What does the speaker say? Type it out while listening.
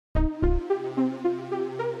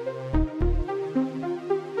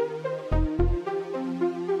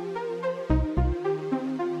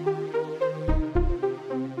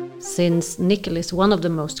since nickel is one of the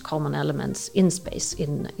most common elements in space,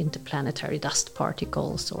 in interplanetary dust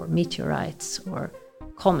particles or meteorites or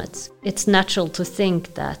comets. It's natural to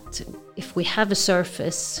think that if we have a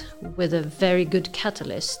surface with a very good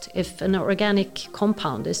catalyst, if an organic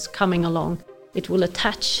compound is coming along, it will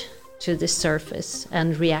attach to this surface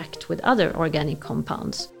and react with other organic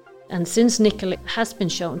compounds. And since nickel has been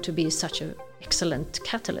shown to be such an excellent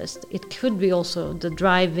catalyst, it could be also the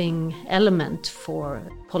driving element for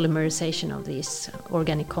polymerization of these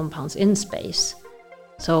organic compounds in space.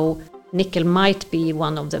 So nickel might be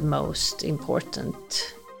one of the most important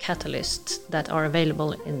catalysts that are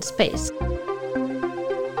available in space.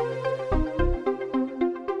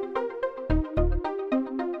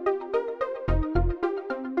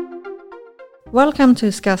 Welcome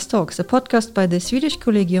to SCAS Talks, a podcast by the Swedish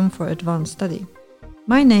Collegium for Advanced Study.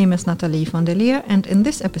 My name is Nathalie von der Leer, and in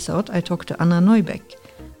this episode I talk to Anna Neubeck,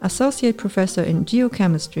 Associate Professor in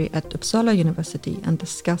Geochemistry at Uppsala University and a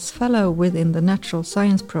SCAS Fellow within the Natural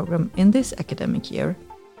Science program in this academic year.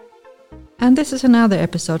 And this is another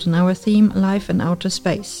episode on our theme, Life in Outer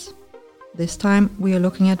Space. This time we are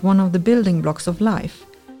looking at one of the building blocks of life,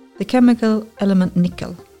 the chemical element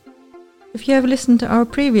nickel. If you have listened to our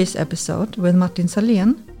previous episode with Martin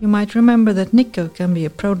Salén, you might remember that nickel can be a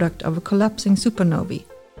product of a collapsing supernovae.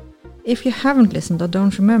 If you haven't listened or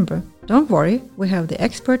don't remember, don't worry, we have the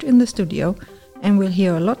expert in the studio and we'll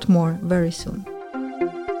hear a lot more very soon.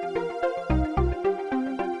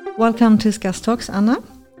 Welcome to SCAS Talks, Anna.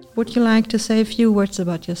 Would you like to say a few words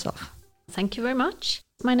about yourself? Thank you very much.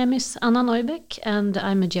 My name is Anna Neubeck and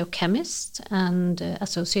I'm a geochemist and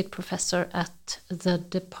associate professor at the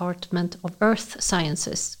Department of Earth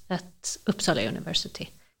Sciences at Uppsala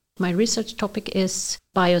University. My research topic is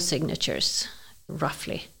biosignatures,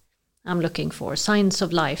 roughly. I'm looking for signs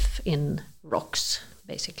of life in rocks,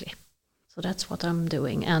 basically. So that's what I'm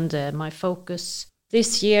doing. And my focus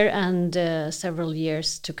this year and several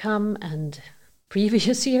years to come and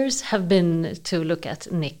previous years have been to look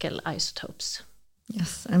at nickel isotopes.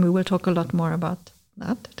 Yes, and we will talk a lot more about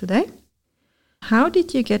that today. How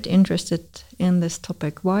did you get interested in this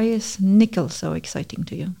topic? Why is nickel so exciting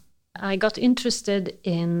to you? I got interested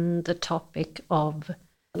in the topic of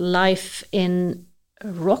life in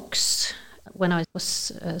rocks when I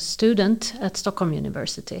was a student at Stockholm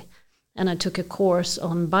University, and I took a course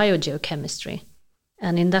on biogeochemistry.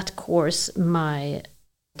 And in that course, my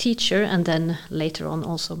teacher, and then later on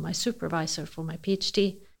also my supervisor for my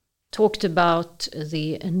PhD, talked about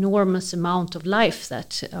the enormous amount of life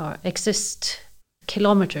that exists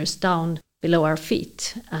kilometers down below our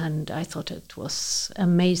feet. And I thought it was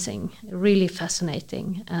amazing, really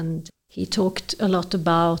fascinating. And he talked a lot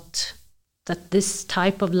about that this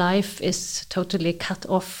type of life is totally cut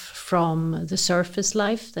off from the surface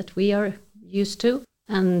life that we are used to.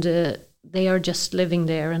 And they are just living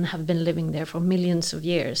there and have been living there for millions of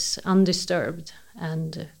years, undisturbed.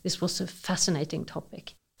 And this was a fascinating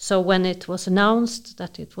topic. So when it was announced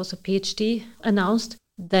that it was a PhD announced,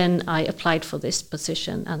 then I applied for this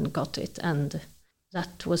position and got it. And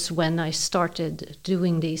that was when I started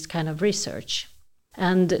doing these kind of research.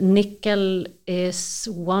 And nickel is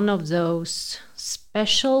one of those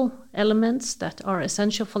special elements that are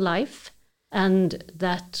essential for life and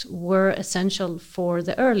that were essential for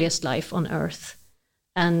the earliest life on Earth.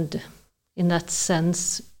 And in that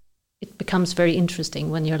sense, it becomes very interesting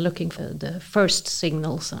when you're looking for the first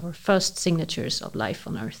signals or first signatures of life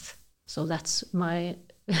on Earth. So that's my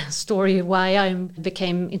story why I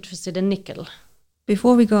became interested in nickel.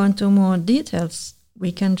 Before we go into more details,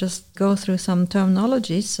 we can just go through some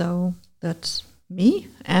terminology so that me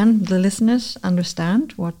and the listeners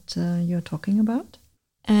understand what you're talking about.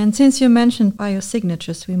 And since you mentioned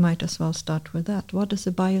biosignatures, we might as well start with that. What is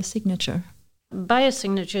a biosignature?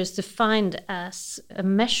 Biosignature is defined as a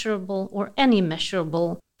measurable or any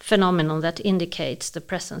measurable phenomenon that indicates the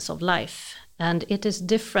presence of life. And it is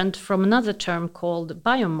different from another term called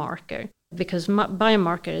biomarker, because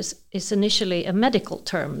biomarker is initially a medical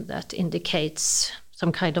term that indicates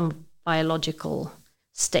some kind of biological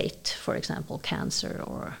state, for example, cancer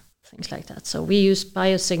or things like that. So we use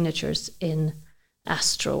biosignatures in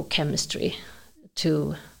astrochemistry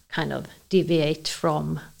to kind of deviate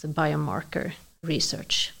from the biomarker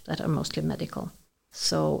research that are mostly medical.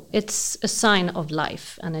 So it's a sign of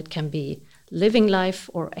life, and it can be living life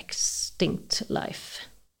or extinct life.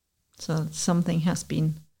 So something has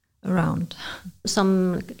been around.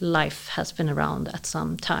 Some life has been around at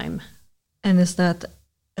some time. And is that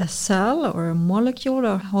a cell or a molecule,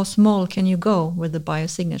 or how small can you go with the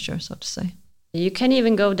biosignature, so to say? You can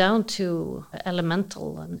even go down to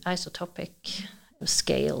elemental and isotopic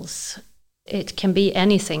scales. It can be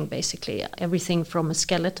anything, basically, everything from a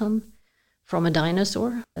skeleton, from a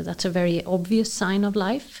dinosaur, that's a very obvious sign of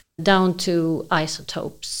life, down to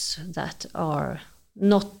isotopes that are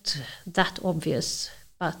not that obvious,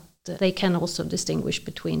 but they can also distinguish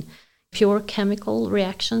between pure chemical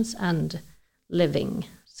reactions and living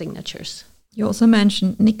signatures. You also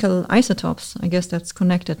mentioned nickel isotopes. I guess that's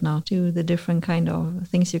connected now to the different kind of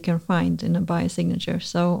things you can find in a biosignature.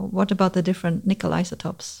 So what about the different nickel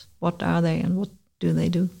isotopes? What are they and what do they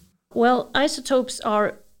do? Well, isotopes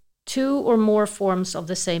are two or more forms of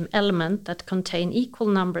the same element that contain equal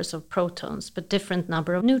numbers of protons but different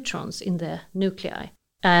number of neutrons in the nuclei.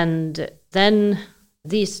 And then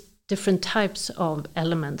these different types of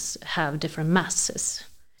elements have different masses.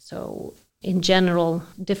 So in general,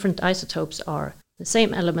 different isotopes are the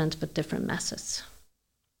same element but different masses.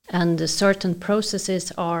 And certain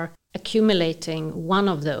processes are accumulating one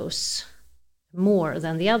of those more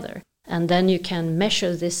than the other. And then you can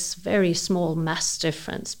measure this very small mass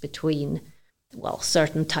difference between,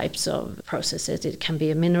 certain types of processes. It can be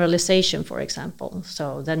a mineralization, for example.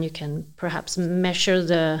 So then you can perhaps measure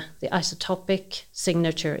the isotopic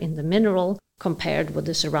signature in the mineral compared with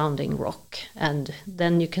the surrounding rock. And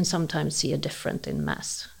then you can sometimes see a difference in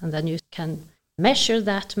mass. And then you can measure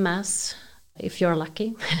that mass, if you're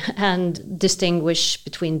lucky, and distinguish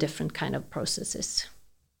between different kind of processes.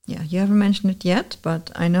 Yeah, you haven't mentioned it yet,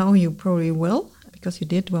 but I know you probably will, because you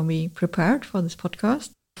did when we prepared for this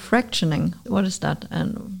podcast. Fractioning, what is that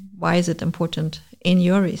and why is it important in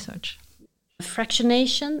your research?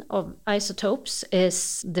 Fractionation of isotopes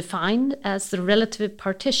is defined as the relative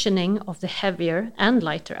partitioning of the heavier and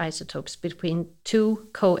lighter isotopes between two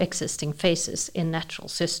coexisting phases in natural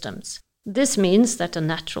systems. This means that a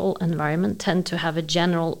natural environment tends to have a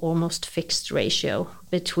general, almost fixed ratio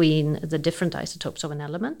between the different isotopes of an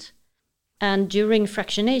element. And during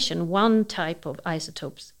fractionation, one type of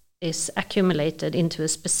isotopes is accumulated into a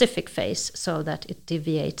specific phase so that it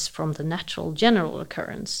deviates from the natural general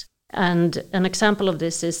occurrence. And an example of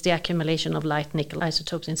this is the accumulation of light nickel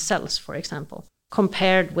isotopes in cells, for example,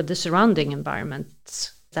 compared with the surrounding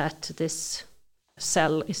environments that this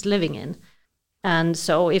cell is living in. And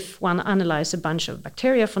so if one analyzes a bunch of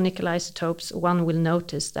bacteria for nickel isotopes, one will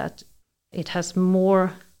notice that it has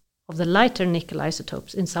more of the lighter nickel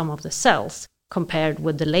isotopes in some of the cells compared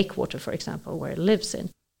with the lake water, for example, where it lives in.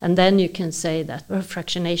 And then you can say that a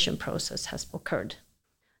fractionation process has occurred.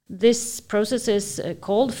 This process is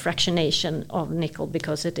called fractionation of nickel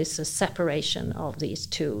because it is a separation of these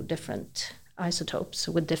two different isotopes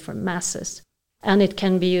with different masses. And it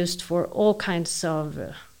can be used for all kinds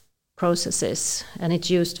of processes, and it's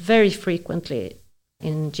used very frequently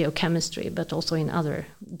in geochemistry, but also in other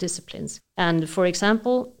disciplines. And for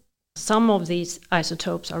example, some of these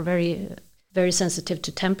isotopes are very, very sensitive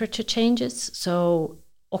to temperature changes. So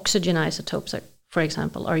oxygen isotopes, for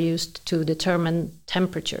example, are used to determine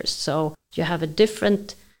temperatures. So you have a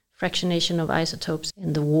different fractionation of isotopes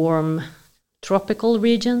in the warm tropical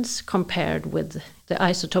regions compared with the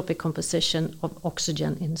isotopic composition of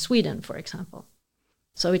oxygen in Sweden, for example.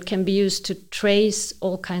 So it can be used to trace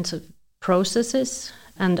all kinds of processes,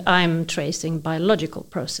 and I'm tracing biological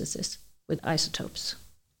processes with isotopes.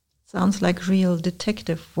 Sounds like real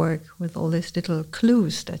detective work with all these little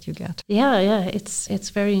clues that you get. Yeah, it's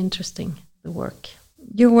very interesting, the work.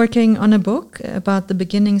 You're working on a book about the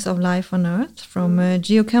beginnings of life on Earth from a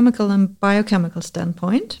geochemical and biochemical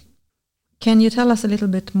standpoint. Can you tell us a little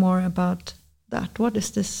bit more about that? What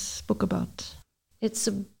is this book about? It's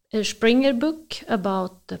a Springer book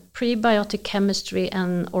about the prebiotic chemistry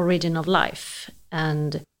and origin of life.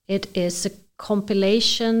 And it is a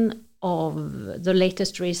compilation of the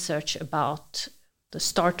latest research about the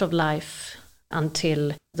start of life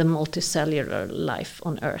until the multicellular life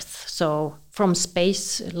on Earth. So from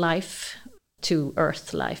space life to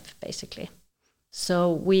Earth life, basically.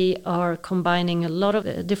 So we are combining a lot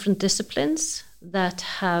of different disciplines that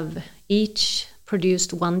have each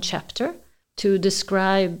produced one chapter to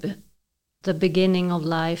describe the beginning of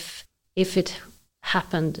life, if it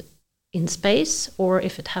happened in space or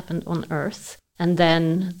if it happened on Earth, and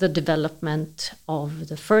then the development of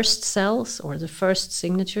the first cells or the first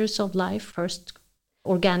signatures of life, first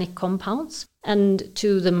organic compounds, and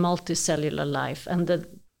to the multicellular life and the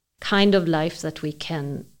kind of life that we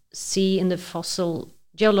can see in the fossil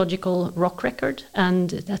geological rock record, and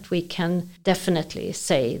that we can definitely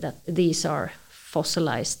say that these are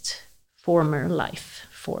fossilized former life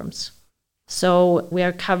forms. So we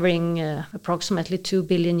are covering approximately 2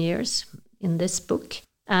 billion years in this book,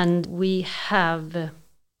 and we have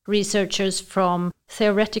researchers from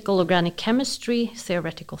theoretical organic chemistry,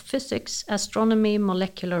 theoretical physics, astronomy,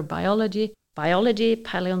 molecular biology, biology,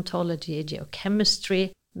 paleontology,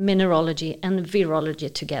 geochemistry, mineralogy, and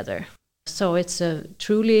virology together. So it's a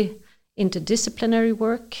truly interdisciplinary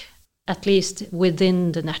work, at least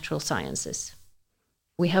within the natural sciences.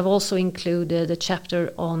 We have also included a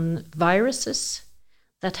chapter on viruses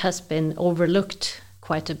that has been overlooked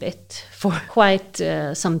quite a bit for quite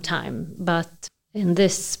some time. But in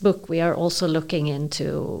this book, we are also looking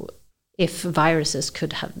into if viruses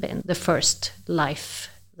could have been the first life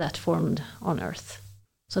that formed on Earth.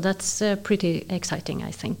 So that's pretty exciting,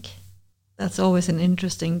 I think. That's always an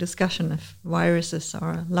interesting discussion if viruses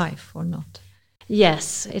are life or not.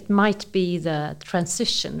 Yes, it might be the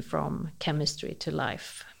transition from chemistry to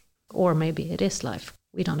life. Or maybe it is life.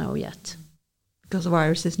 We don't know yet. Because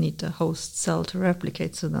viruses need a host cell to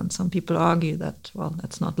replicate, so then some people argue that, well,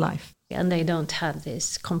 that's not life. And they don't have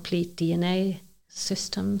this complete DNA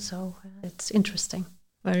system, so it's interesting.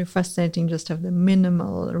 Very fascinating, just have the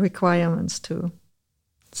minimal requirements to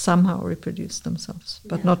somehow reproduce themselves,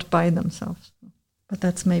 but not by themselves. But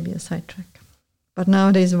that's maybe a sidetrack. But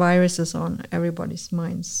nowadays viruses are on everybody's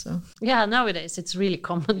minds. So yeah, nowadays it's really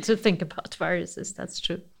common to think about viruses, that's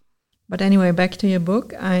true. But anyway, back to your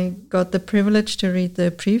book. I got the privilege to read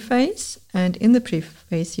the preface, and in the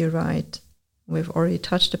preface you write, we've already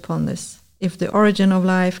touched upon this, if the origin of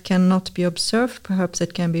life cannot be observed, perhaps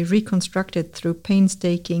it can be reconstructed through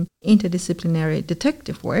painstaking interdisciplinary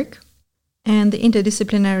detective work. And the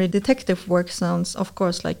interdisciplinary detective work sounds, of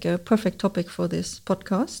course, like a perfect topic for this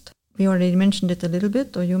podcast. We already mentioned it a little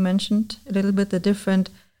bit, or you mentioned a little bit, the different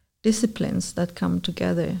disciplines that come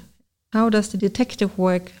together. How does the detective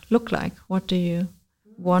work look like? What do you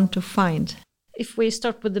want to find? If we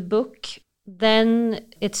start with the book, then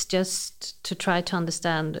it's just to try to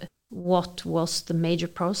understand what was the major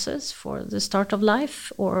process for the start of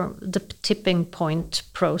life, or the tipping point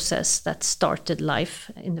process that started life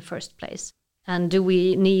in the first place. And do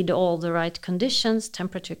we need all the right conditions,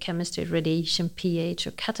 temperature, chemistry, radiation, pH,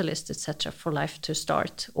 or catalyst, etc., for life to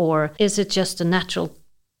start? Or is it just a natural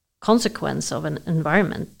consequence of an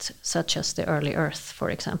environment, such as the early Earth, for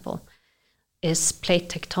example? Is plate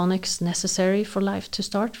tectonics necessary for life to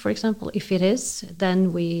start, for example? If it is,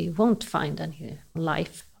 then we won't find any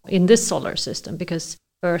life in this solar system, because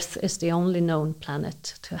Earth is the only known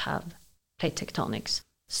planet to have plate tectonics.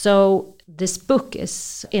 So this book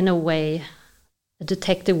is, in a way, a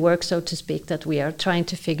detective work, so to speak, that we are trying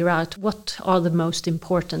to figure out what are the most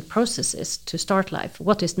important processes to start life,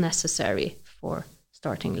 what is necessary for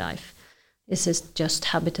starting life. Is it just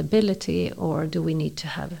habitability, or do we need to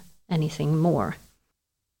have anything more?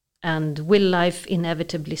 And will life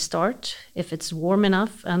inevitably start if it's warm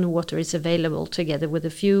enough and water is available, together with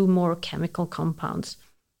a few more chemical compounds?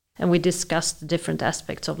 And we discussed the different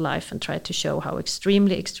aspects of life and tried to show how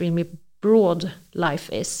extremely broad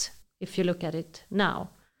life is if you look at it now.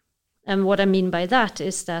 And what I mean by that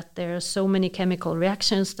is that there are so many chemical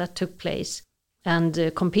reactions that took place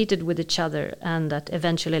and competed with each other, and that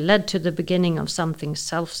eventually led to the beginning of something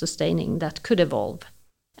self-sustaining that could evolve.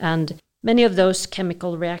 And many of those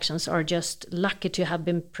chemical reactions are just lucky to have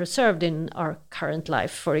been preserved in our current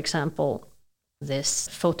life. For example, this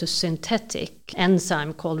photosynthetic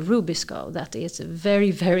enzyme called rubisco that is very,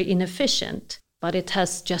 very inefficient, but it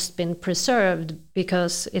has just been preserved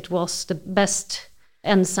because it was the best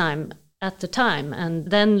enzyme at the time. And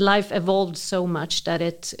then life evolved so much that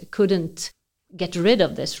it couldn't get rid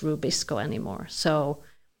of this rubisco anymore. So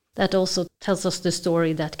that also tells us the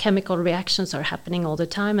story that chemical reactions are happening all the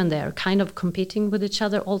time, and they are kind of competing with each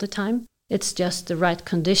other all the time. It's just the right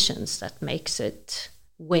conditions that makes it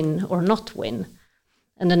win or not win.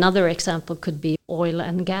 And another example could be oil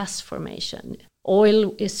and gas formation.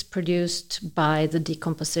 Oil is produced by the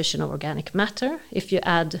decomposition of organic matter if you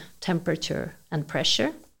add temperature and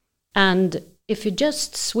pressure. And if you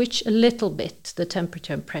just switch a little bit the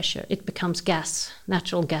temperature and pressure, it becomes gas,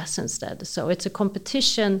 natural gas instead. So it's a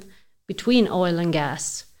competition between oil and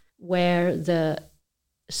gas, where the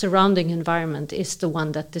surrounding environment is the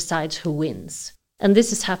one that decides who wins. And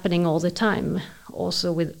this is happening all the time,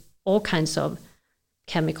 also with all kinds of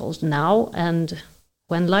chemicals now and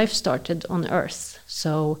when life started on Earth.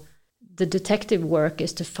 So the detective work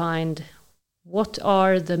is to find what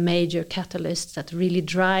are the major catalysts that really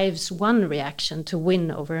drives one reaction to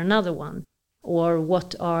win over another one, or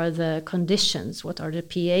what are the conditions, what are the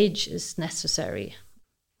pHs necessary,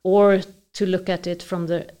 or to look at it from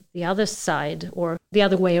the other side or the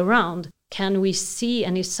other way around. Can we see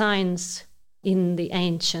any signs in the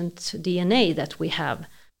ancient DNA that we have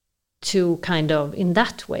to kind of, in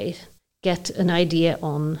that way, get an idea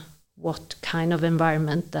on what kind of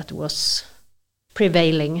environment that was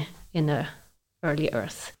prevailing in a early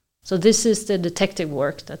Earth? So this is the detective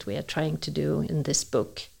work that we are trying to do in this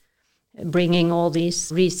book, bringing all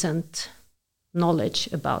these recent knowledge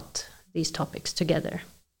about these topics together.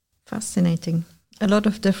 Fascinating. A lot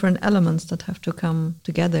of different elements that have to come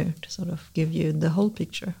together to sort of give you the whole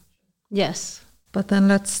picture. Yes. But then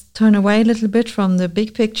let's turn away a little bit from the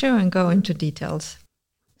big picture and go into details.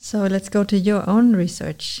 So let's go to your own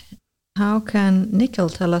research. How can nickel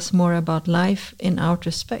tell us more about life in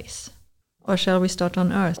outer space? Or shall we start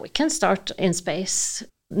on Earth? We can start in space.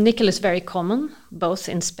 Nickel is very common, both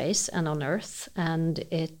in space and on Earth, and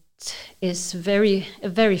it is a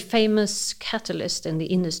very famous catalyst in the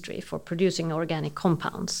industry for producing organic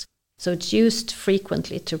compounds. So it's used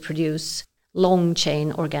frequently to produce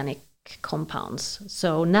long-chain organic compounds.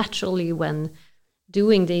 So naturally, when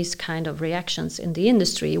doing these kind of reactions in the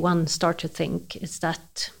industry, one starts to think, is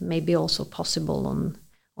that maybe also possible on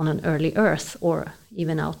an early Earth or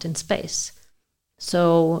even out in space?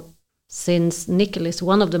 So since nickel is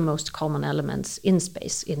one of the most common elements in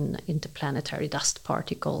space, in interplanetary dust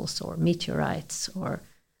particles or meteorites or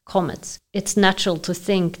comets, it's natural to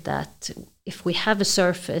think that if we have a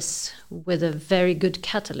surface with a very good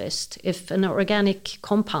catalyst, if an organic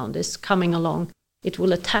compound is coming along, it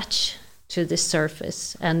will attach to this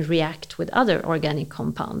surface and react with other organic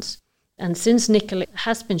compounds. And since nickel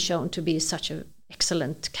has been shown to be such an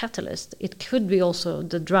excellent catalyst, it could be also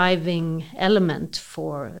the driving element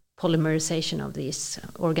for polymerization of these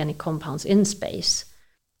organic compounds in space.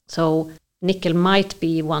 So nickel might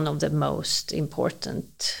be one of the most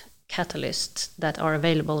important catalysts that are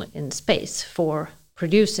available in space for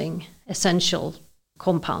producing essential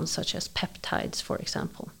compounds such as peptides, for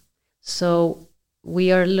example. So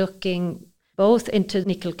we are looking both into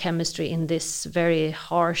nickel chemistry in this very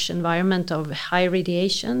harsh environment of high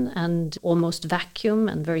radiation and almost vacuum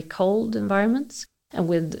and very cold environments, and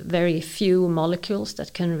with very few molecules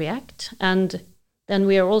that can react. And then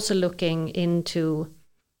we are also looking into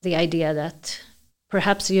the idea that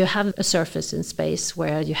perhaps you have a surface in space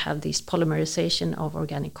where you have these polymerization of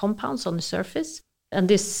organic compounds on the surface, and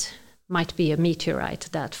this might be a meteorite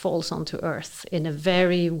that falls onto Earth in a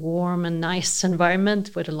very warm and nice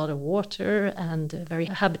environment with a lot of water and a very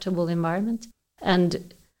habitable environment.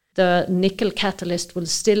 And the nickel catalyst will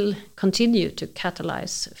still continue to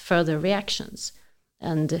catalyze further reactions.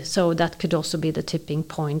 And so that could also be the tipping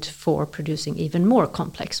point for producing even more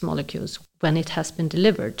complex molecules when it has been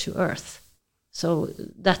delivered to Earth. So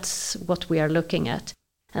that's what we are looking at.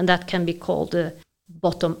 And that can be called a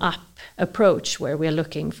bottom-up approach, where we are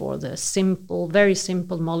looking for the simple, very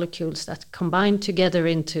simple molecules that combine together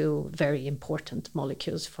into very important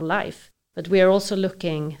molecules for life. But we are also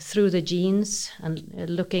looking through the genes and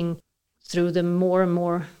looking through the more and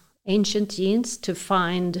more ancient genes to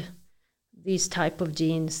find these type of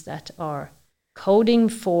genes that are coding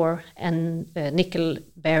for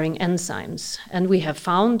nickel-bearing enzymes. And we have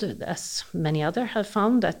found, as many others have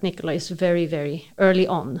found, that nickel is very, very early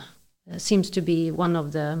on. Seems to be one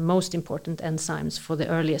of the most important enzymes for the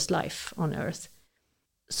earliest life on Earth.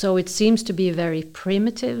 So it seems to be a very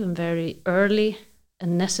primitive and very early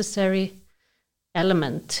and necessary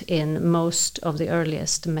element in most of the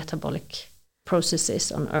earliest metabolic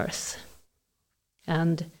processes on Earth.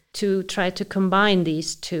 And to try to combine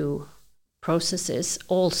these two processes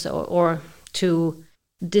also, or two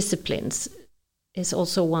disciplines, is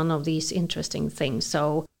also one of these interesting things.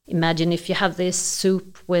 So imagine if you have this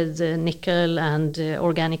soup with nickel and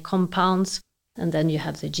organic compounds, and then you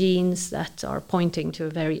have the genes that are pointing to a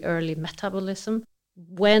very early metabolism.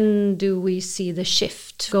 When do we see the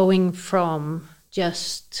shift going from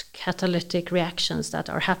just catalytic reactions that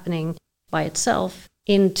are happening by itself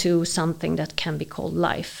into something that can be called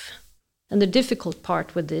life? And the difficult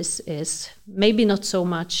part with this is maybe not so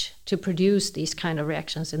much to produce these kind of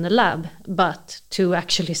reactions in the lab, but to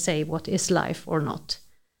actually say what is life or not.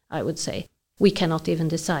 I would say we cannot even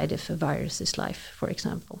decide if a virus is life, for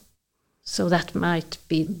example. So that might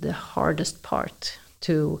be the hardest part,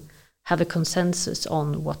 to have a consensus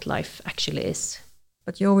on what life actually is.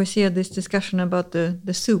 But you always hear this discussion about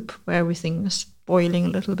the soup, where everything is boiling a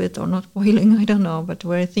little bit, or not boiling, I don't know, but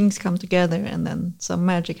where things come together and then some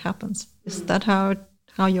magic happens. Is that how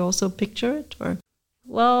you also picture it? Or?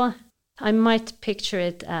 Well, I might picture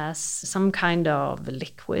it as some kind of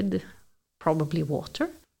liquid, probably water,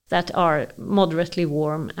 that are moderately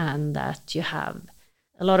warm, and that you have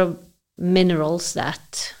a lot of minerals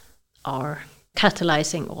that are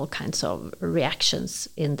catalyzing all kinds of reactions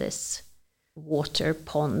in this water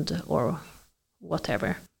pond or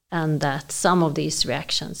whatever. And that some of these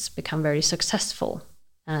reactions become very successful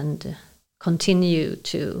and continue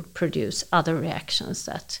to produce other reactions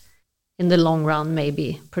that in the long run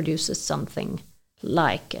maybe produces something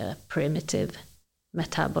like a primitive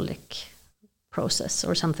metabolic process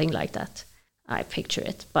or something like that. I picture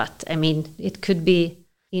it. But I mean, it could be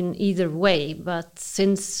in either way. But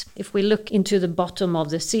since if we look into the bottom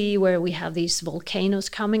of the sea where we have these volcanoes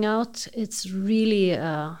coming out, it's really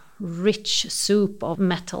a rich soup of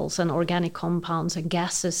metals and organic compounds and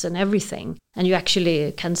gases and everything. And you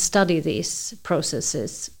actually can study these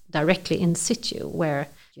processes directly in situ, where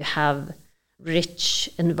you have rich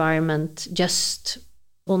environment just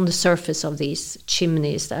on the surface of these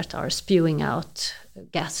chimneys that are spewing out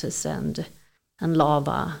gases and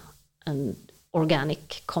lava and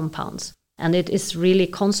organic compounds. And it is really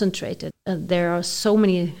concentrated. There are so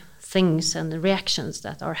many things and reactions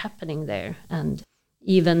that are happening there. And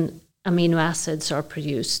even amino acids are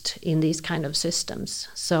produced in these kind of systems.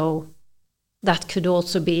 So that could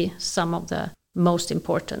also be some of the most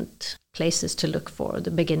important places to look for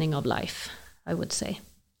the beginning of life, I would say.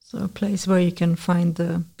 So a place where you can find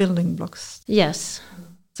the building blocks. Yes.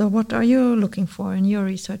 So what are you looking for in your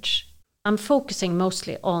research? I'm focusing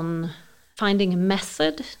mostly on finding a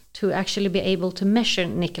method to actually be able to measure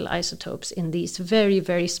nickel isotopes in these very,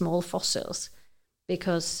 very small fossils.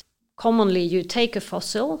 Because commonly you take a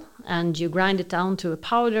fossil and you grind it down to a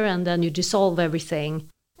powder and then you dissolve everything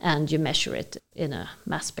and you measure it in a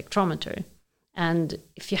mass spectrometer. And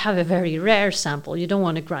if you have a very rare sample, you don't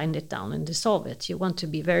want to grind it down and dissolve it. You want to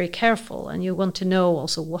be very careful, and you want to know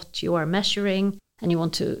also what you are measuring, and you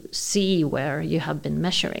want to see where you have been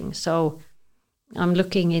measuring. So I'm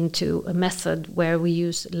looking into a method where we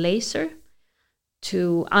use laser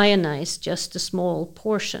to ionize just a small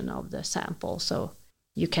portion of the sample. So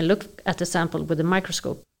you can look at the sample with a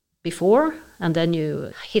microscope before, and then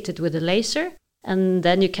you hit it with a laser, and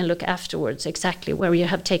then you can look afterwards exactly where you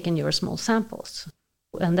have taken your small samples.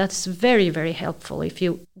 And that's very, very helpful if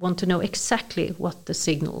you want to know exactly what the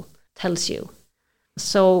signal tells you.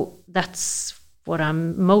 So that's what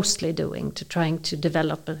I'm mostly doing, to trying to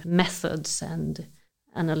develop methods and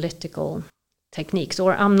analytical techniques.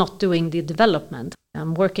 Or I'm not doing the development.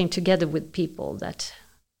 I'm working together with people that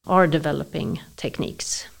are developing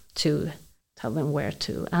techniques to tell them where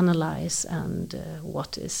to analyze and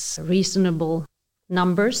what is reasonable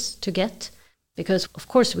numbers to get. Because, of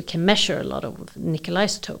course, we can measure a lot of nickel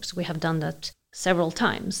isotopes. We have done that several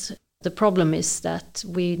times. The problem is that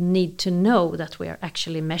we need to know that we are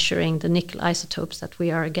actually measuring the nickel isotopes that we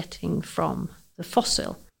are getting from the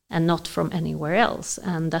fossil and not from anywhere else,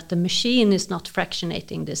 and that the machine is not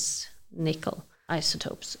fractionating this nickel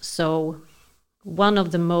isotopes. So one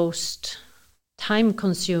of the most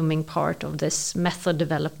time-consuming part of this method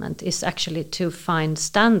development is actually to find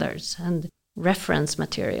standards and reference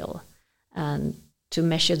material and to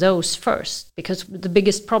measure those first. Because the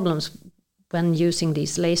biggest problems when using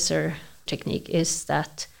these laser technique is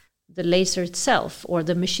that the laser itself or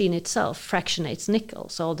the machine itself fractionates nickel.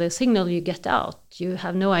 So the signal you get out, you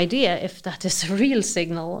have no idea if that is a real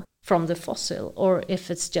signal from the fossil or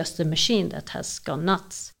if it's just the machine that has gone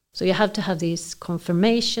nuts. So you have to have these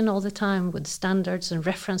confirmation all the time with standards and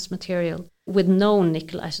reference material with known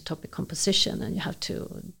nickel isotopic composition, and you have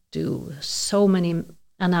to do so many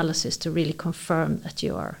analysis to really confirm that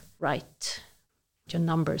you are right, your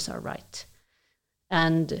numbers are right.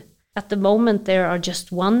 And at the moment there are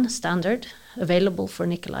just one standard available for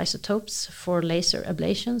nickel isotopes for laser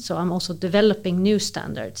ablation, so I'm also developing new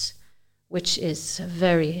standards, which is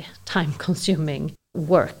very time-consuming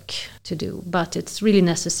work to do, but it's really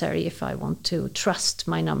necessary if I want to trust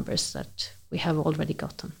my numbers that we have already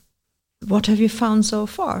gotten. What have you found so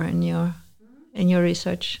far in your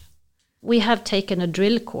research? We have taken a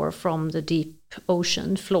drill core from the deep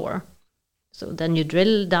ocean floor. So then you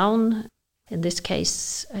drill down. In this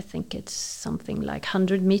case, I think it's something like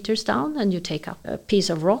 100 meters down, and you take up a piece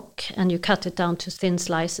of rock and you cut it down to thin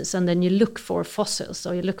slices, and then you look for fossils.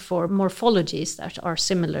 So you look for morphologies that are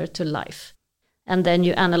similar to life. And then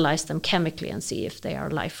you analyze them chemically and see if they are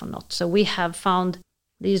life or not. So we have found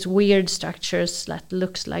these weird structures that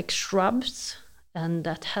looks like shrubs, and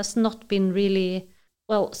that has not been really...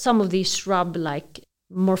 Well, some of these shrub-like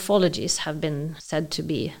morphologies have been said to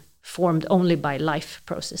be formed only by life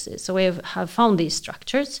processes. So we have found these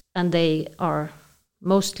structures, and they are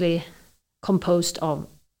mostly composed of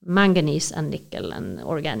manganese and nickel and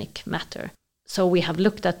organic matter. So we have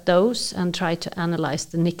looked at those and tried to analyze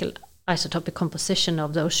the nickel isotopic composition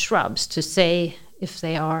of those shrubs to say if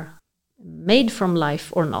they are made from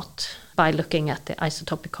life or not by looking at the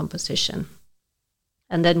isotopic composition.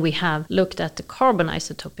 And then we have looked at the carbon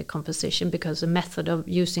isotopic composition, because the method of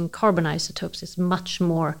using carbon isotopes is much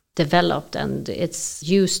more developed and it's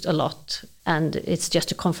used a lot. And it's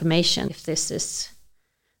just a confirmation if this is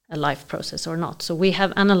a life process or not. So we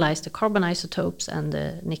have analyzed the carbon isotopes and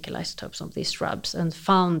the nickel isotopes of these shrubs and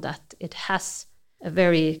found that it has a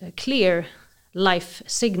very clear life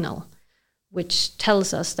signal, which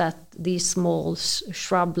tells us that these small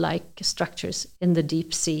shrub-like structures in the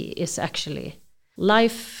deep sea is actually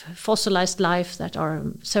life, fossilized life that are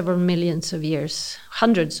several millions of years,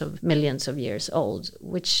 hundreds of millions of years old,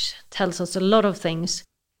 which tells us a lot of things.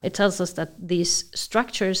 It tells us that these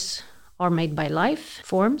structures are made by life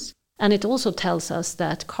forms, and it also tells us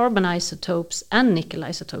that carbon isotopes and nickel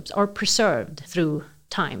isotopes are preserved through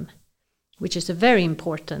time, which is a very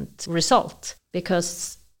important result,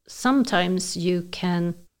 because sometimes you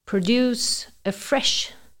can produce a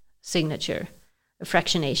fresh signature, a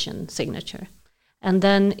fractionation signature, and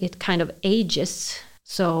then it kind of ages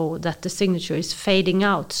so that the signature is fading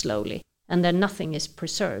out slowly, and then nothing is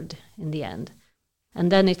preserved in the end.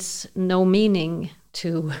 And then it's no meaning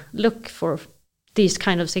to look for these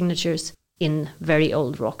kind of signatures in very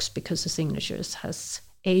old rocks, because the signatures has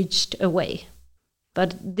aged away.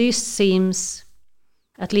 But this seems,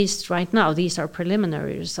 at least right now, these are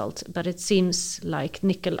preliminary results, but it seems like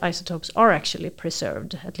nickel isotopes are actually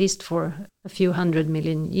preserved, at least for a few 100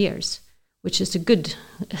 million years, which is a good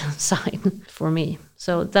sign for me.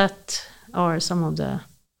 So that are some of the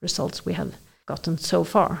results we have gotten so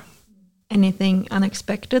far. Anything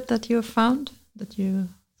unexpected that you found that you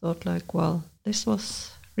thought like, well, this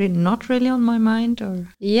was not really on my mind? Or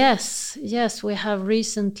Yes, we have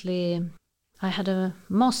recently. I had a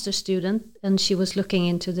master student and she was looking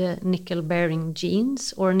into the nickel-bearing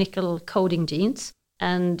genes or nickel-coding genes.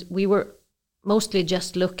 And we were mostly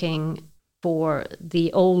just looking for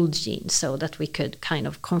the old genes so that we could kind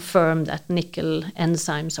of confirm that nickel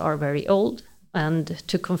enzymes are very old, and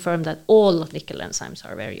to confirm that all nickel enzymes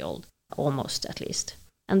are very old, almost at least.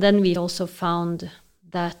 And then we also found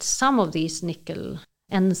that some of these nickel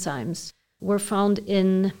enzymes were found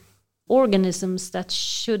in organisms that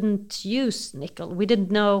shouldn't use nickel. We didn't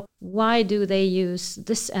know why do they use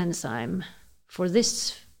this enzyme for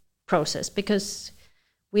this process, because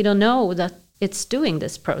we don't know that it's doing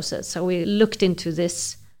this process. So we looked into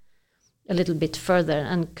this a little bit further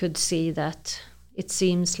and could see that it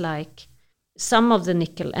seems like some of the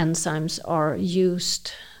nickel enzymes are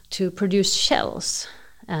used to produce shells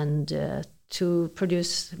and to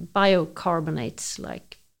produce biocarbonates,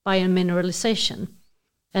 like biomineralization.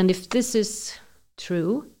 And if this is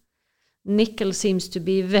true, nickel seems to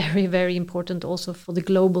be very, very important also for the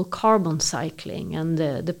global carbon cycling and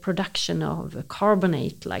the production of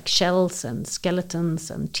carbonate, like shells and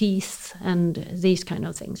skeletons and teeth and these kind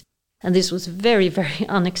of things. And this was very, very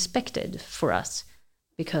unexpected for us,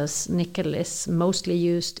 because nickel is mostly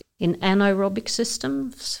used in anaerobic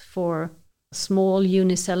systems for small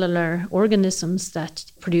unicellular organisms that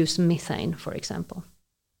produce methane, for example.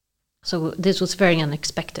 So this was very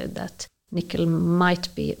unexpected that nickel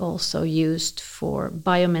might be also used for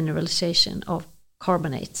biomineralization of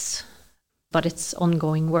carbonates. But it's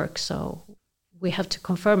ongoing work, so we have to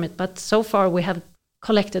confirm it. But so far we have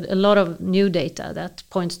collected a lot of new data that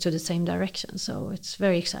points to the same direction. So it's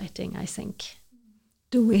very exciting, I think.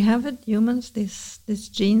 Do we have it, humans, these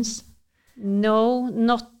genes? No,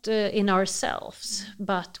 not in ourselves,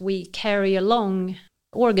 but we carry along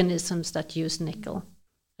organisms that use nickel.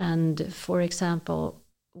 And for example,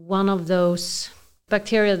 one of those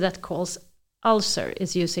bacteria that causes ulcer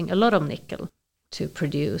is using a lot of nickel to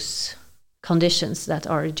produce conditions that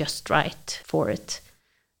are just right for it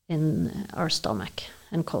in our stomach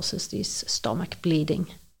and causes this stomach bleeding.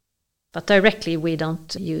 But directly we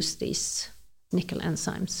don't use these nickel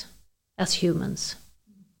enzymes as humans.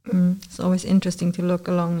 It's always interesting to look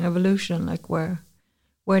along evolution, like where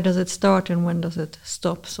does it start and when does it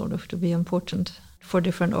stop, sort of, to be important for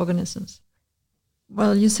different organisms.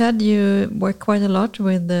 Well, you said you work quite a lot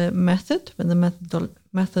with the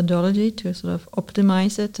methodology to sort of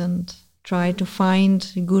optimize it and try to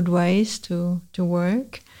find good ways to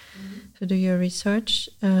work, to do your research.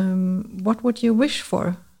 What would you wish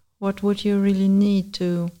for? What would you really need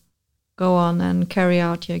to go on and carry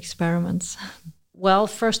out your experiments? Well,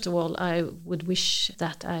 first of all, I would wish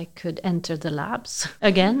that I could enter the labs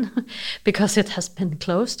again, because it has been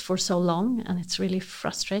closed for so long and it's really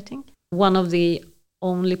frustrating. One of the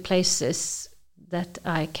only places that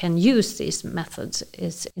I can use these methods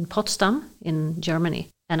is in Potsdam in Germany.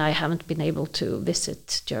 And I haven't been able to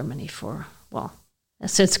visit Germany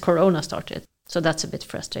since Corona started. So that's a bit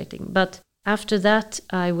frustrating. But After that,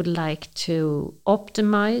 I would like to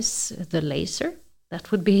optimize the laser.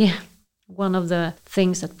 That would be one of the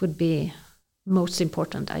things that would be most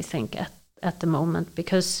important, I think, at the moment.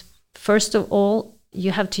 Because first of all,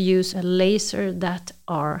 you have to use a laser that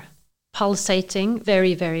are pulsating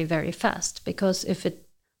very, very, very fast. Because if it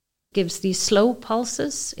gives these slow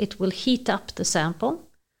pulses, it will heat up the sample.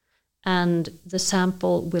 And the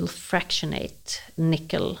sample will fractionate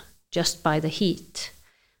nickel just by the heat.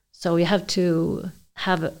 So you have to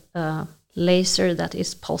have a laser that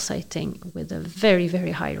is pulsating with a very,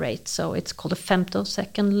 very high rate. So it's called a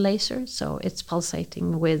femtosecond laser. So it's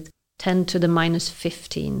pulsating with 10 to the minus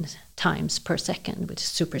 15 times per second, which is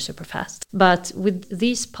super, super fast. But with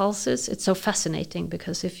these pulses, it's so fascinating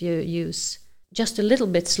because if you use just a little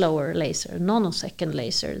bit slower laser, nanosecond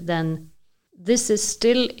laser, then this is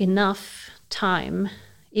still enough time,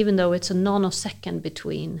 even though it's a nanosecond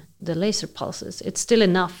between the laser pulses, it's still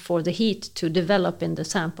enough for the heat to develop in the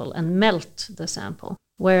sample and melt the sample.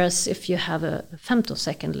 Whereas if you have a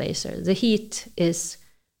femtosecond laser, the heat is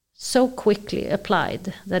so quickly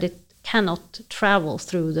applied that it cannot travel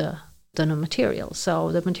through the material.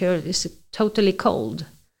 So the material is totally cold,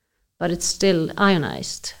 but it's still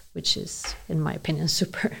ionized, which is, in my opinion,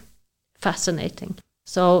 super fascinating.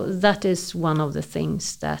 So that is one of the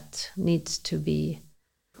things that needs to be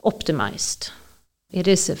optimized. It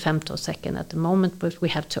is a femtosecond at the moment, but we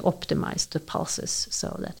have to optimize the pulses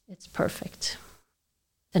so that it's perfect.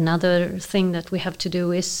 Another thing that we have to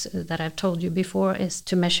do is, that I've told you before, is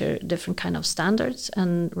to measure different kind of standards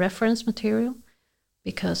and reference material,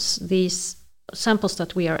 because these samples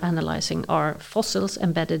that we are analyzing are fossils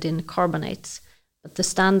embedded in carbonates, but the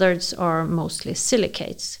standards are mostly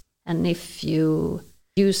silicates. And if you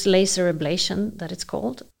use laser ablation, that it's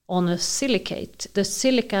called, on a silicate, the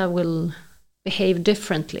silica will behave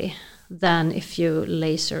differently than if you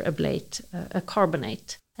laser ablate a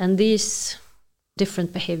carbonate. And these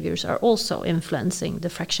different behaviors are also influencing the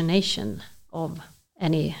fractionation of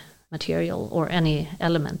any material or any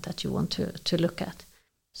element that you want to look at.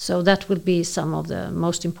 So that will be some of the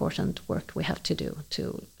most important work we have to do,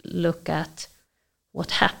 to look at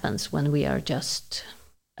what happens when we are just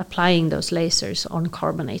applying those lasers on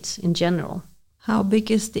carbonates in general. How big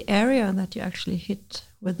is the area that you actually hit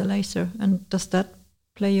with the laser? And does that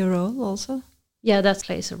play a role also? Yeah, that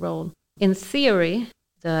plays a role. In theory,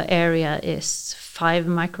 the area is 5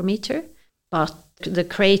 micrometer, but the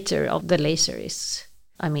crater of the laser is,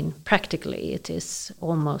 practically it is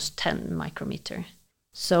almost 10 micrometer.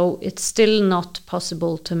 So it's still not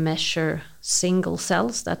possible to measure single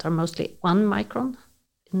cells that are mostly 1 micron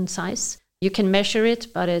in size. You can measure it,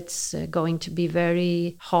 but it's going to be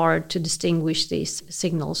very hard to distinguish these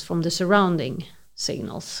signals from the surrounding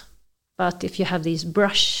signals. But if you have these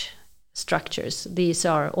brush structures, these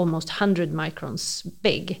are almost 100 microns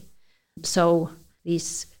big. So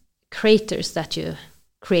these craters that you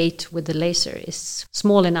create with the laser is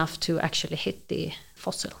small enough to actually hit the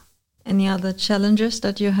fossil. Any other challenges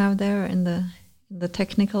that you have there in the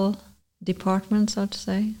technical department, so to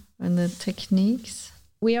say, and the techniques?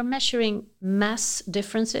 We are measuring mass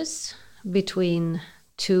differences between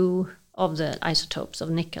 2 of the isotopes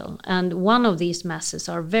of nickel. And one of these masses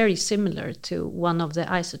are very similar to one of the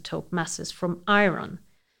isotope masses from iron.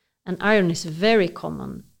 And iron is a very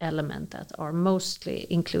common element that are mostly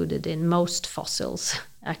included in most fossils,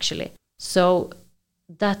 actually. So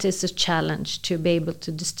that is a challenge, to be able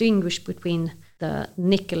to distinguish between the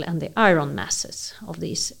nickel and the iron masses of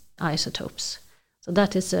these isotopes. So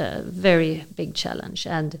that is a very big challenge.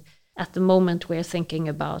 And at the moment, we're thinking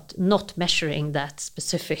about not measuring that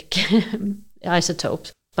specific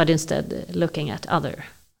isotope, but instead looking at other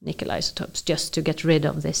nickel isotopes, just to get rid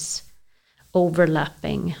of this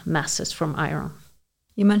overlapping masses from iron.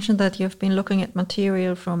 You mentioned that you've been looking at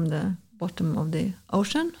material from the bottom of the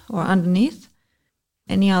ocean or underneath.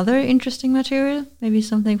 Any other interesting material? Maybe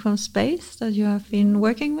something from space that you have been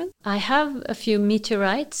working with? I have a few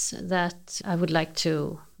meteorites that I would like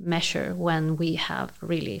to measure when we have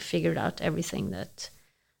really figured out everything that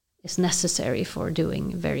is necessary for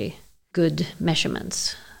doing very good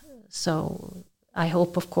measurements. So I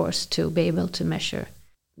hope, of course, to be able to measure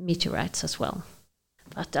meteorites as well.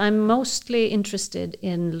 But I'm mostly interested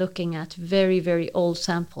in looking at very, very old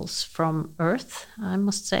samples from Earth, I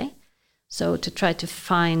must say. So to try to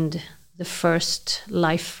find the first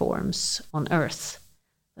life forms on Earth.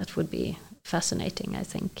 That would be fascinating, I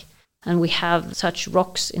think. And we have such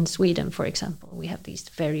rocks in Sweden, for example. We have these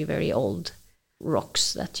very, very old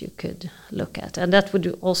rocks that you could look at. And that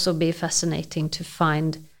would also be fascinating to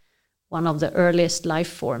find one of the earliest life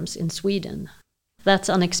forms in Sweden. That's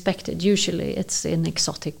unexpected. Usually it's in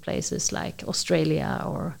exotic places like Australia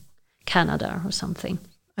or Canada or something.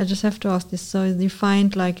 I just have to ask this. So you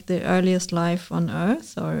find like the earliest life on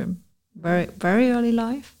Earth or very, very early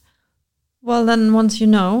life? Well, then once you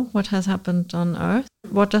know what has happened on Earth,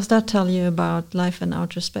 what does that tell you about life in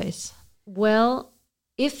outer space? Well,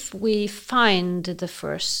 if we find the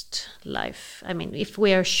first life, if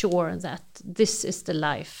we are sure that this is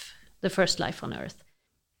the first life on Earth,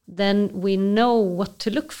 then we know what to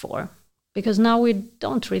look for, because now we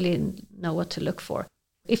don't really know what to look for.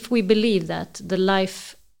 If we believe that the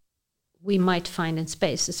life we might find in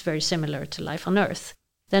space is very similar to life on Earth,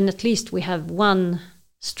 then at least we have one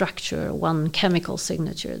structure, one chemical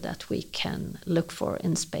signature that we can look for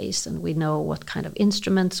in space, and we know what kind of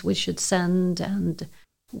instruments we should send and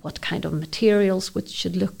what kind of materials we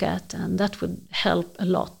should look at, and that would help a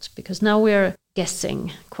lot, because now we're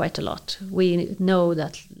guessing quite a lot. We know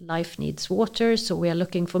that life needs water, so we are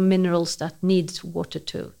looking for minerals that need water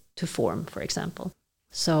to form, for example.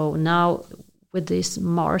 So now with this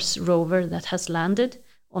Mars rover that has landed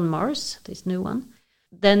on Mars, this new one,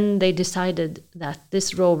 then they decided that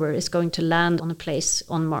this rover is going to land on a place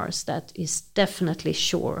on Mars that is definitely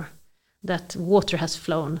sure that water has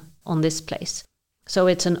flown on this place. So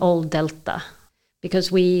it's an old delta,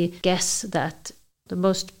 because we guess that the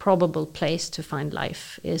most probable place to find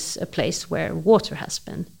life is a place where water has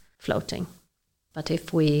been floating. But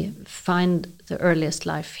if we find the earliest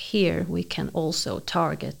life here, we can also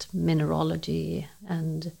target mineralogy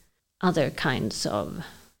and other kinds of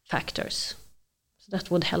factors. So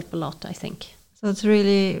that would help a lot, I think. So it's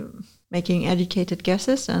really making educated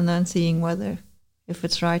guesses and then seeing if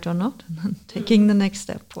it's right or not, and then taking the next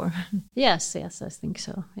step. Yes, I think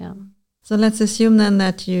so, yeah. So let's assume then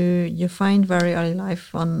that you find very early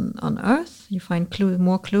life on Earth. You find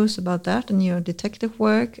more clues about that in your detective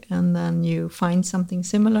work, and then you find something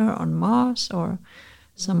similar on Mars or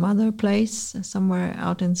some other place somewhere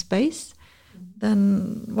out in space.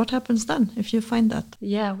 Then what happens then if you find that?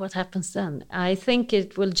 Yeah, what happens then? I think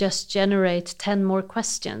it will just generate 10 more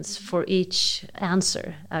questions for each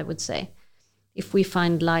answer, I would say. If we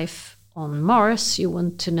find life on Mars, you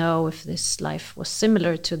want to know if this life was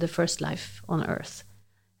similar to the first life on Earth.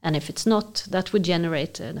 And if it's not, that would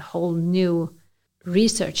generate a whole new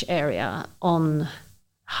research area on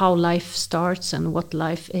how life starts and what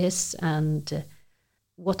life is and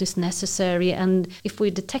what is necessary. And if we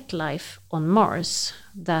detect life on Mars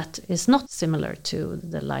that is not similar to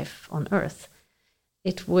the life on Earth,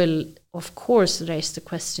 it will, of course, raise the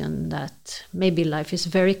question that maybe life is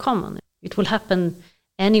very common. It will happen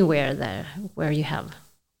anywhere there where you have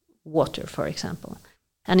water, for example.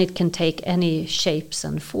 And it can take any shapes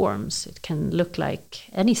and forms. It can look like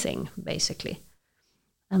anything, basically.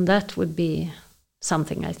 And that would be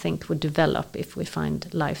something I think would develop if we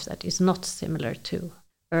find life that is not similar to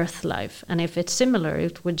Earth life. And if it's similar,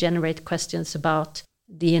 it would generate questions about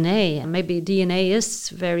DNA. And maybe DNA is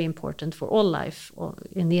very important for all life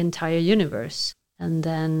in the entire universe. And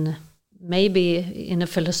then maybe in a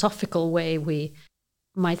philosophical way, we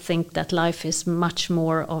might think that life is much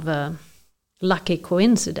more of a lucky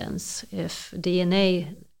coincidence if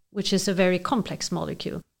DNA, which is a very complex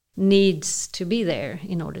molecule, needs to be there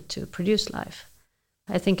in order to produce life.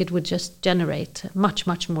 I think it would just generate much,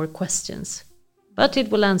 much more questions. But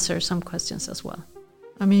it will answer some questions as well.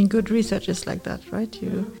 I mean, good research is like that, right?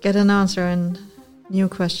 You get an answer and new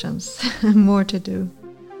questions, more to do.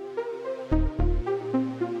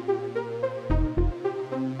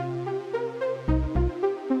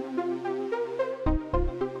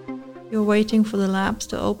 You're waiting for the labs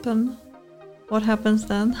to open. What happens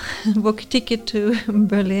then? Book ticket to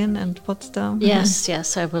Berlin and Potsdam?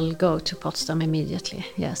 Yes, I will go to Potsdam immediately,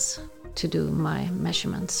 yes, to do my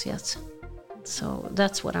measurements, yes. So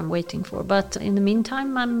that's what I'm waiting for. But in the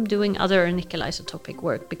meantime, I'm doing other nickel isotopic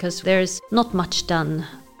work because there's not much done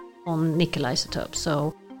on nickel isotopes.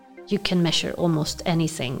 So you can measure almost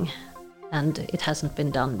anything and it hasn't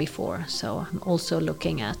been done before. So I'm also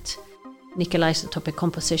looking at nickel isotopic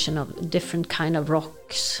composition of different kind of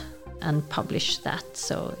rocks and publish that.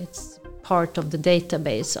 So it's part of the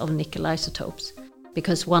database of nickel isotopes.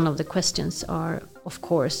 Because one of the questions are, of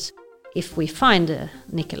course, if we find a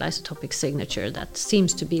nickel isotopic signature that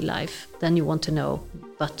seems to be life, then you want to know,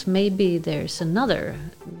 but maybe there's another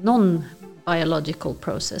non-biological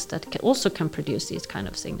process that also can produce these kind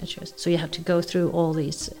of signatures. So you have to go through all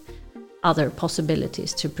these other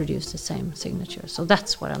possibilities to produce the same signature. So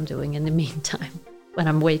that's what I'm doing in the meantime, when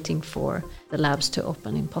I'm waiting for the labs to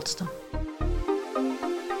open in Potsdam.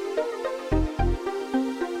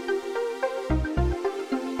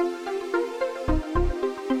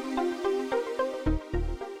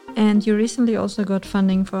 And you recently also got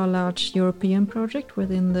funding for a large European project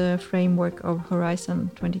within the framework of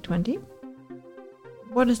Horizon 2020.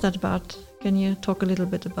 What is that about? Can you talk a little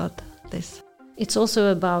bit about this? It's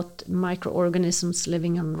also about microorganisms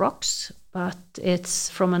living on rocks, but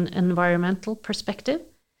it's from an environmental perspective.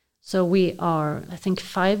 So we are, I think,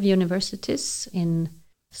 5 universities in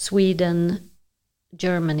Sweden,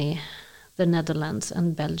 Germany, the Netherlands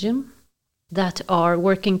and Belgium that are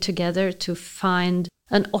working together to find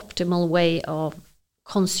an optimal way of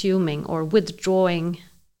consuming or withdrawing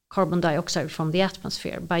carbon dioxide from the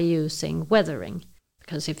atmosphere by using weathering.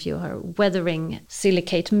 Because if you are weathering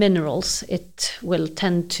silicate minerals, it will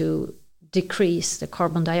tend to decrease the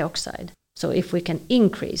carbon dioxide. So if we can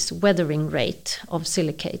increase weathering rate of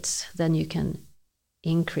silicates, then you can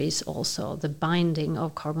increase also the binding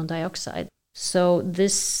of carbon dioxide. So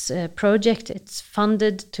this project, it's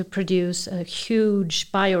funded to produce a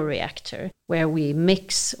huge bioreactor where we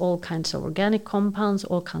mix all kinds of organic compounds,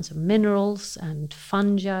 all kinds of minerals and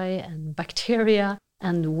fungi and bacteria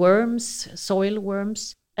and worms, soil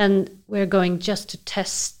worms. And we're going just to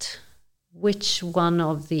test which one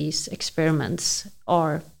of these experiments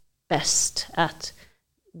are best at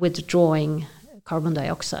withdrawing carbon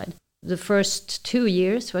dioxide. The first 2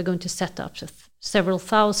 years, we're going to set up several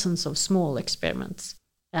thousands of small experiments.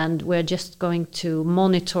 And we're just going to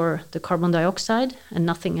monitor the carbon dioxide and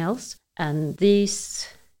nothing else. And these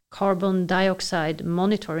carbon dioxide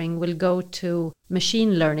monitoring will go to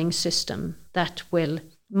machine learning system that will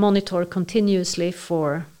monitor continuously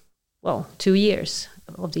for, 2 years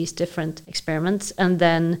of these different experiments, and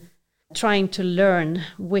then trying to learn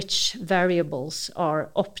which variables are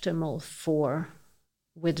optimal for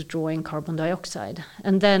withdrawing carbon dioxide.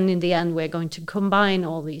 And then in the end, we're going to combine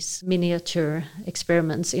all these miniature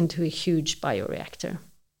experiments into a huge bioreactor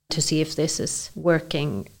to see if this is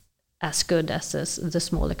working as good as the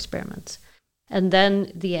small experiments. And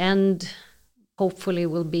then the end hopefully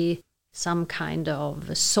will be some kind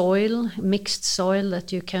of soil, mixed soil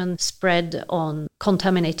that you can spread on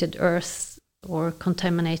contaminated earth or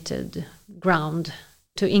contaminated ground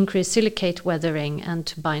to increase silicate weathering and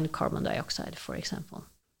to bind carbon dioxide, for example.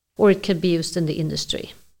 Or it could be used in the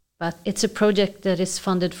industry. But it's a project that is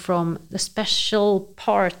funded from the special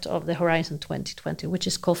part of the Horizon 2020, which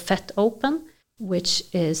is called FET Open, which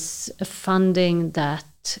is a funding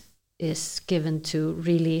that is given to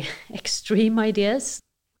really extreme ideas.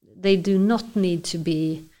 They do not need to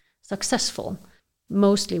be successful.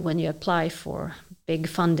 Mostly when you apply for big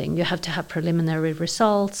funding, you have to have preliminary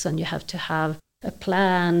results and you have to have a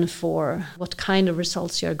plan for what kind of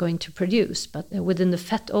results you're going to produce. But within the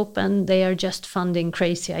FET Open, they are just funding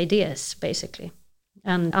crazy ideas, basically,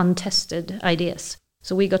 and untested ideas.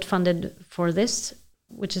 So we got funded for this,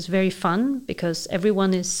 which is very fun because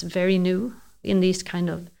everyone is very new in these kind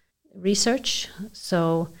of research.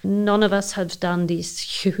 So none of us have done these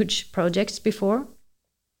huge projects before.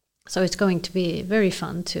 So it's going to be very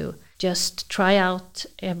fun to just try out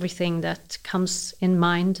everything that comes in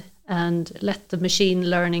mind and let the machine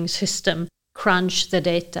learning system crunch the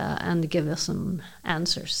data and give us some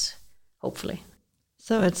answers, hopefully.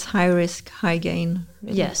 So it's high risk, high gain.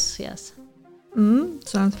 Really. Yes.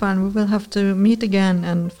 Sounds fun. We will have to meet again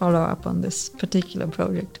and follow up on this particular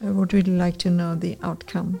project. I would really like to know the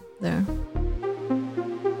outcome there.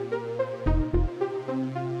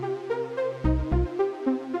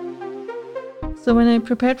 So when I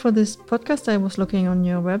prepared for this podcast, I was looking on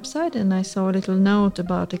your website and I saw a little note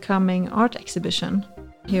about the coming art exhibition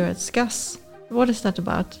here at SCAS. What is that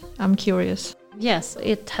about? I'm curious. Yes,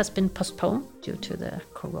 it has been postponed due to the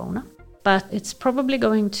corona, but it's probably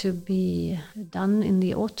going to be done in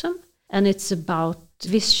the autumn. And it's about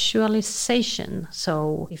visualization.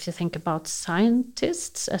 So if you think about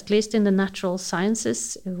scientists, at least in the natural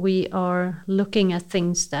sciences, we are looking at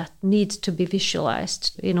things that need to be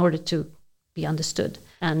visualized in order to be understood.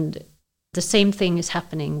 And the same thing is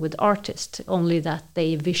happening with artists, only that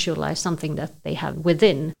they visualize something that they have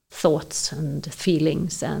within thoughts and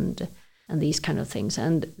feelings and these kind of things.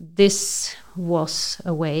 And this was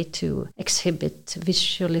a way to exhibit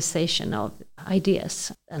visualization of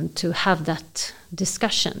ideas and to have that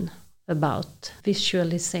discussion about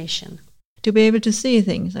visualization. To be able to see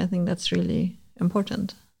things, I think that's really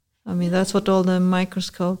important. I mean, that's what all the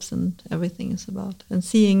microscopes and everything is about. And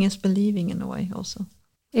seeing is believing in a way also.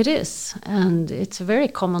 It is, and it's a very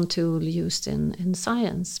common tool used in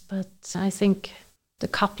science. But I think the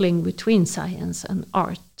coupling between science and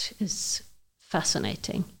art is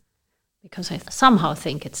fascinating because I somehow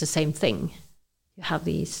think it's the same thing. You have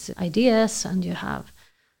these ideas and you have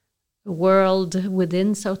a world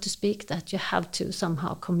within, so to speak, that you have to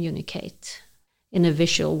somehow communicate in a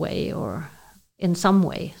visual way or in some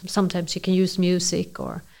way. Sometimes you can use music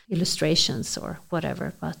or illustrations or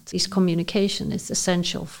whatever, but this communication is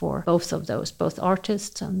essential for both of those, both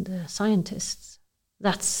artists and scientists.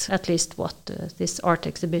 That's at least what this art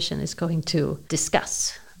exhibition is going to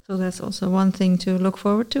discuss. So that's also one thing to look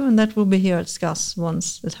forward to, and that will be here at SCAS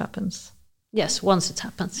once it happens. Yes, once it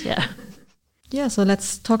happens, yeah. Yeah, so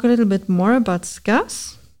let's talk a little bit more about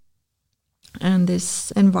SCAS and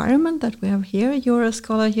this environment that we have here. You're a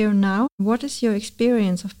scholar here now. What is your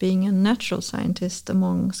experience of being a natural scientist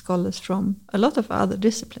among scholars from a lot of other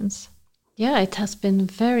disciplines? Yeah, it has been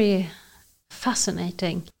very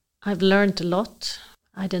fascinating. I've learned a lot.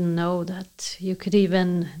 I didn't know that you could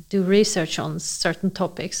even do research on certain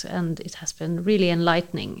topics, and it has been really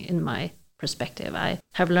enlightening in my perspective. I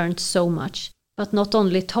have learned so much. But not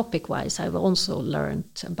only topic-wise, I've also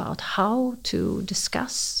learned about how to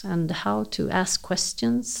discuss and how to ask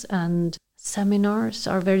questions. And seminars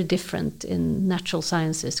are very different in natural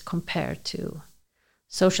sciences compared to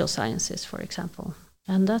social sciences, for example.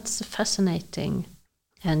 And that's fascinating.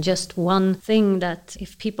 And just one thing that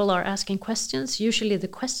if people are asking questions, usually the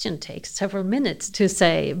question takes several minutes to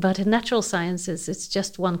say. But in natural sciences, it's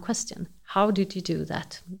just one question. How did you do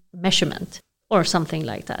that measurement? Or something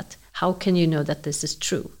like that. How can you know that this is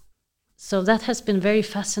true? So that has been very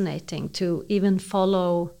fascinating to even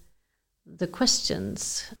follow the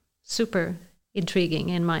questions. Super intriguing,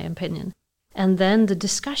 in my opinion. And then the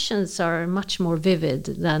discussions are much more vivid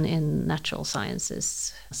than in natural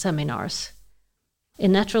sciences seminars.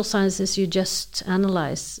 In natural sciences, you just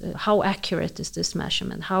analyze how accurate is this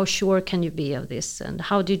measurement? How sure can you be of this? And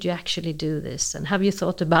how did you actually do this? And have you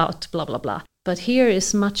thought about blah, blah, blah? But here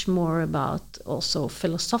is much more about also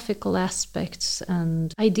philosophical aspects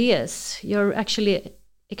and ideas. You're actually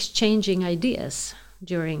exchanging ideas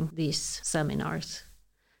during these seminars,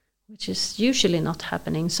 which is usually not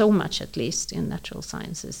happening so much, at least in natural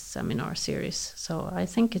sciences seminar series. So I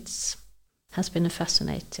think it has been a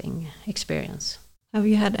fascinating experience. Have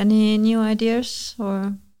you had any new ideas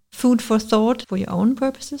or food for thought for your own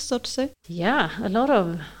purposes, so to say? Yeah, a lot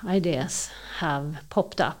of ideas have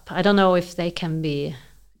popped up. I don't know if they can be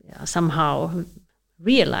somehow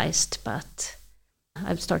realized, but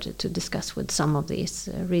I've started to discuss with some of these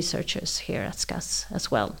researchers here at SCAS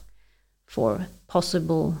as well for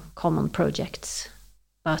possible common projects.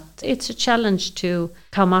 But it's a challenge to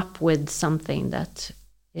come up with something that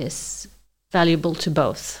is valuable to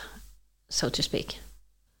both, so to speak.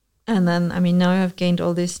 And then, now you have gained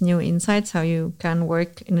all these new insights, how you can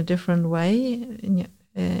work in a different way in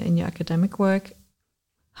your academic work.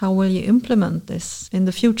 How will you implement this in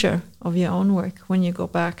the future of your own work when you go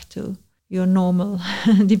back to your normal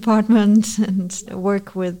department and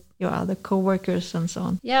work with your other co-workers and so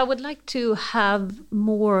on? Yeah, I would like to have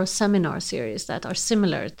more seminar series that are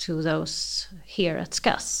similar to those here at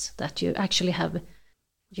SCAS, that you actually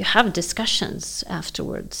have discussions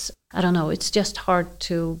afterwards. I don't know, it's just hard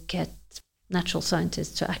to get natural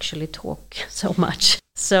scientists to actually talk so much.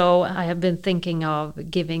 So I have been thinking of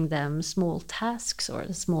giving them small tasks or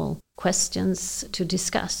small questions to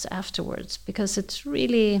discuss afterwards, because it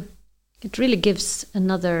really gives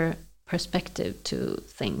another perspective to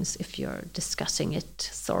things if you're discussing it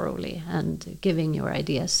thoroughly and giving your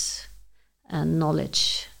ideas and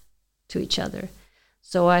knowledge to each other.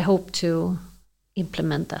 So I hope to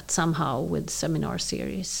implement that somehow with seminar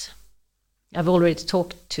series. I've already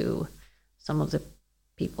talked to some of the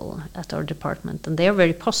people at our department, and they are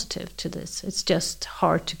very positive to this. It's just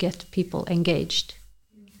hard to get people engaged.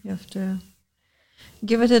 You have to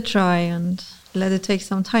give it a try and let it take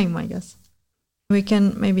some time, I guess. We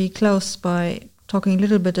can maybe close by talking a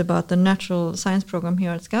little bit about the natural science program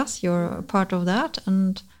here at SCAS. You're a part of that,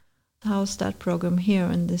 and how's that program here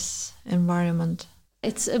in this environment?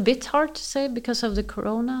 It's a bit hard to say because of the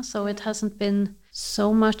corona, so it hasn't been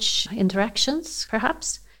so much interactions,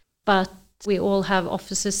 perhaps. But we all have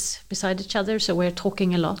offices beside each other, so we're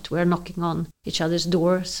talking a lot. We're knocking on each other's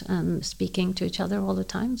doors and speaking to each other all the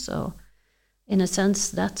time. So in a sense,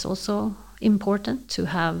 that's also important, to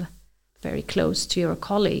have very close to your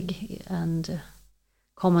colleague and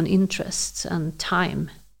common interests and time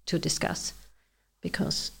to discuss.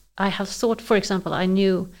 Because I have thought, for example, I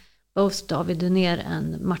knew both David Dunér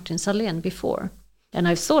and Martin Salén before, and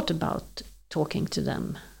I've thought about talking to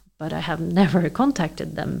them, but I have never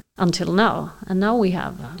contacted them until now. And now we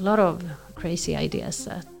have a lot of crazy ideas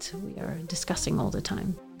that we are discussing all the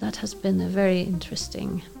time. That has been a very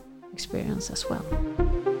interesting experience as well.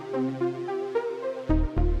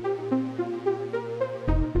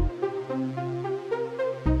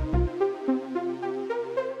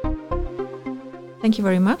 Thank you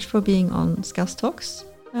very much for being on SCAS Talks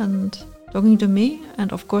and talking to me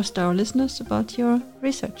and of course to our listeners about your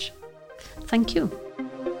research. Thank you.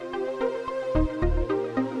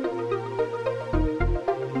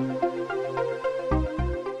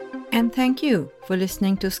 And thank you for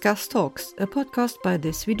listening to SCAS Talks, a podcast by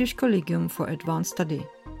the Swedish Collegium for Advanced Study.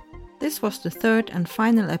 This was the third and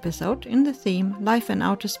final episode in the theme Life in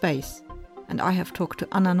Outer Space, and I have talked to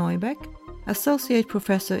Anna Neubeck, Associate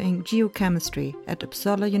Professor in Geochemistry at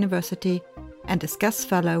Uppsala University and a SCAS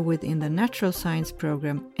Fellow within the Natural Science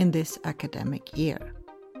program in this academic year.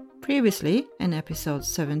 Previously, in episodes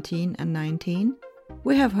 17 and 19,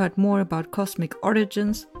 we have heard more about cosmic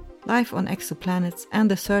origins, life on exoplanets and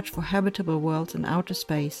the search for habitable worlds in outer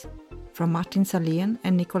space from Martin Salén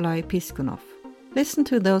and Nikolai Piskunov. Listen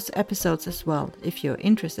to those episodes as well if you're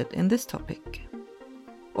interested in this topic.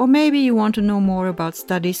 Or maybe you want to know more about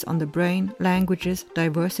studies on the brain, languages,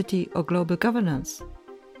 diversity or global governance.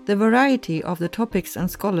 The variety of the topics and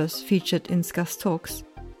scholars featured in SCAS Talks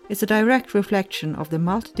is a direct reflection of the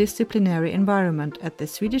multidisciplinary environment at the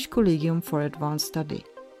Swedish Collegium for Advanced Study.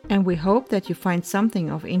 And we hope that you find something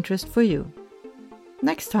of interest for you.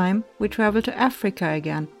 Next time, we travel to Africa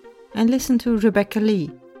again and listen to Rebecca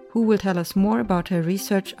Lee, who will tell us more about her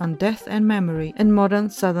research on death and memory in modern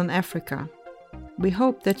Southern Africa. We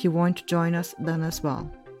hope that you want to join us then as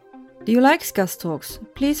well. Do you like SCAS Talks?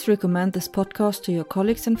 Please recommend this podcast to your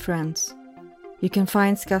colleagues and friends. You can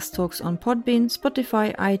find SCAS Talks on Podbean,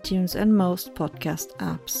 Spotify, iTunes and most podcast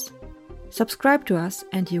apps. Subscribe to us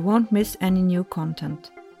and you won't miss any new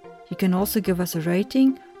content. You can also give us a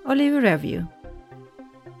rating or leave a review.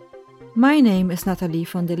 My name is Nathalie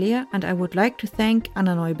von der Leer and I would like to thank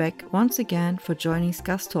Anna Neubeck once again for joining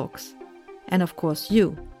SCAS Talks. And of course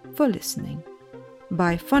you for listening.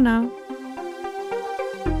 Bye for now.